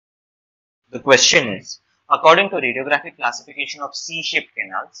The question is, according to radiographic classification of C-shaped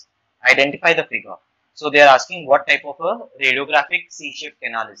canals, identify the figure. So they are asking what type of a radiographic C-shaped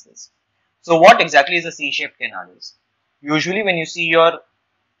canal is this. So what exactly is a C-shaped canal is? Usually when you see your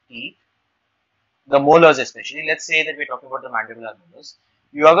teeth, the molars especially, let's say that we're talking about the mandibular molars,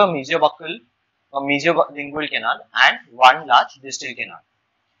 you have a mesiobuccal, a mesiolingual canal and one large distal canal.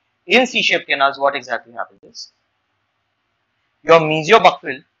 In C-shaped canals, what exactly happens is, your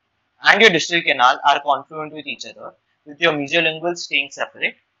mesiobuccal and your distal canal are confluent with each other, with your mesiolingual staying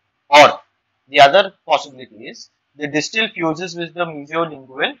separate, or the other possibility is the distal fuses with the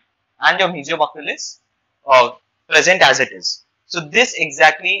mesiolingual and your mesiobuccal is present as it is. So this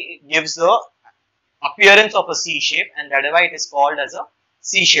exactly gives the appearance of a C shape, and that is why it is called as a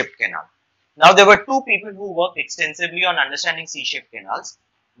C-shaped canal. Now there were two people who worked extensively on understanding C-shaped canals.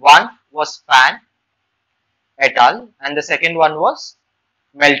 One was Fan et al. And the second one was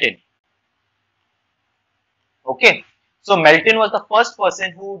Melton. Okay, so Melton was the first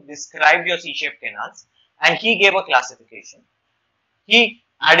person who described your C-shaped canals, and he gave a classification. He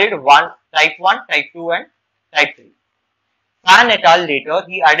added type 1, type 2 and type 3. Fan et al. Later,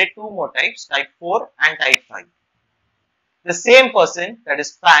 he added two more types, type 4 and type 5. The same person, that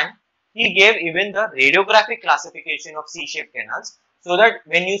is Fan, he gave even the radiographic classification of C-shaped canals, so that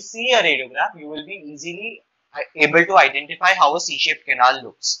when you see a radiograph, you will be easily able to identify how a C-shaped canal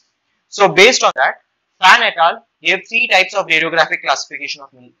looks. So based on that, Fan et al. Gave three types of radiographic classification of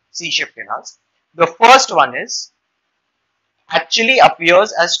C-shaped canals. The first one is actually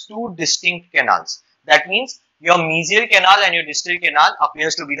appears as two distinct canals. That means your mesial canal and your distal canal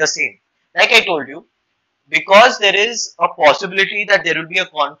appears to be the same. Like I told you, because there is a possibility that there will be a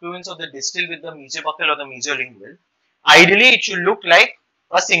confluence of the distal with the mesiobuccal or the mesiolingual, ideally it should look like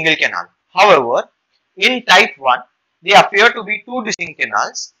a single canal. However, in type 1, they appear to be two distinct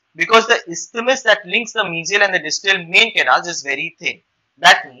canals because the isthmus that links the mesial and the distal main canals is very thin.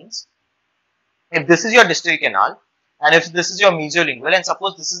 That means, if this is your distal canal and if this is your mesiolingual and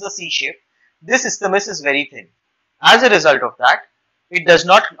suppose this is the C shape, this isthmus is very thin. As a result of that, it does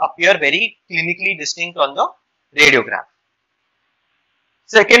not appear very clinically distinct on the radiograph.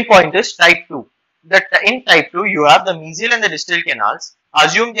 Second point is type 2. That in type 2, you have the mesial and the distal canals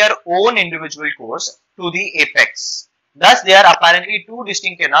assume their own individual course to the apex. Thus, they are apparently two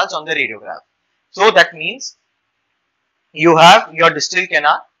distinct canals on the radiograph. So that means you have your distal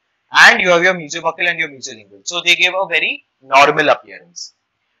canal and you have your mesiobuccal and your mesiolingual. So they give a very normal appearance.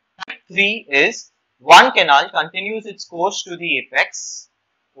 Type 3 is one canal continues its course to the apex.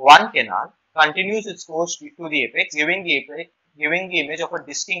 One canal continues its course to the apex, giving the image of a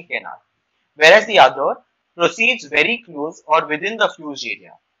distinct canal, whereas the other proceeds very close or within the fused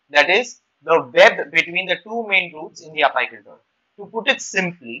area. That is the web between the two main roots in the apical duct. To put it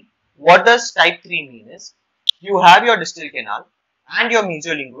simply, what does type 3 mean is, you have your distal canal and your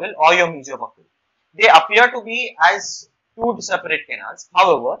mesiolingual or your mesiobuccal. They appear to be as two separate canals.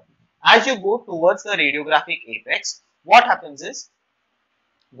 However, as you go towards the radiographic apex, what happens is,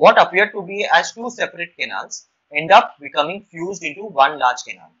 what appear to be as two separate canals end up becoming fused into one large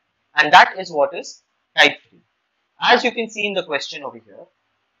canal, and that is what is type 3. As you can see in the question over here,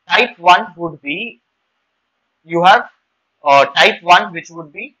 type 1 would be, you have type 1 which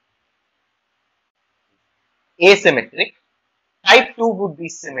would be asymmetric, type 2 would be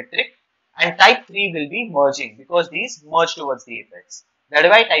symmetric, and type 3 will be merging because these merge towards the apex. That is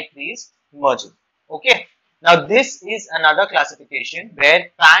why type 3 is merging. Okay. Now this is another classification where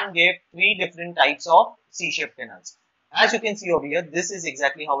Fan gave three different types of C-shaped canals. As you can see over here, this is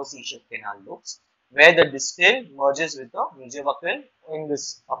exactly how a C-shaped canal looks, where the distal merges with the mesiobuccal in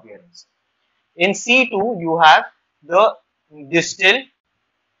this appearance. In C2, you have the distal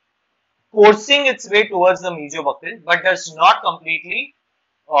coursing its way towards the mesiobuccal, but does not completely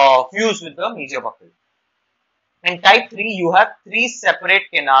fuse with the mesiobuccal. In type 3, you have three separate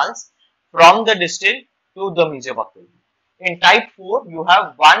canals from the distal to the mesiobuccal. In type 4, you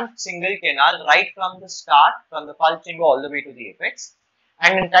have one single canal right from the start, from the pulp chamber all the way to the apex.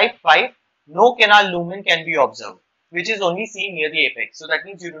 And in type 5, no canal lumen can be observed, which is only seen near the apex. So that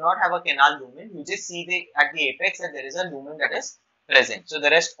means you do not have a canal lumen, you just see at the apex that there is a lumen that is present. So the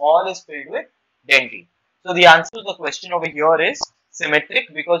rest all is filled with dentine. So the answer to the question over here is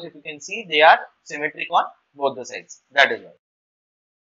symmetric, because if you can see, they are symmetric on both the sides. That is all.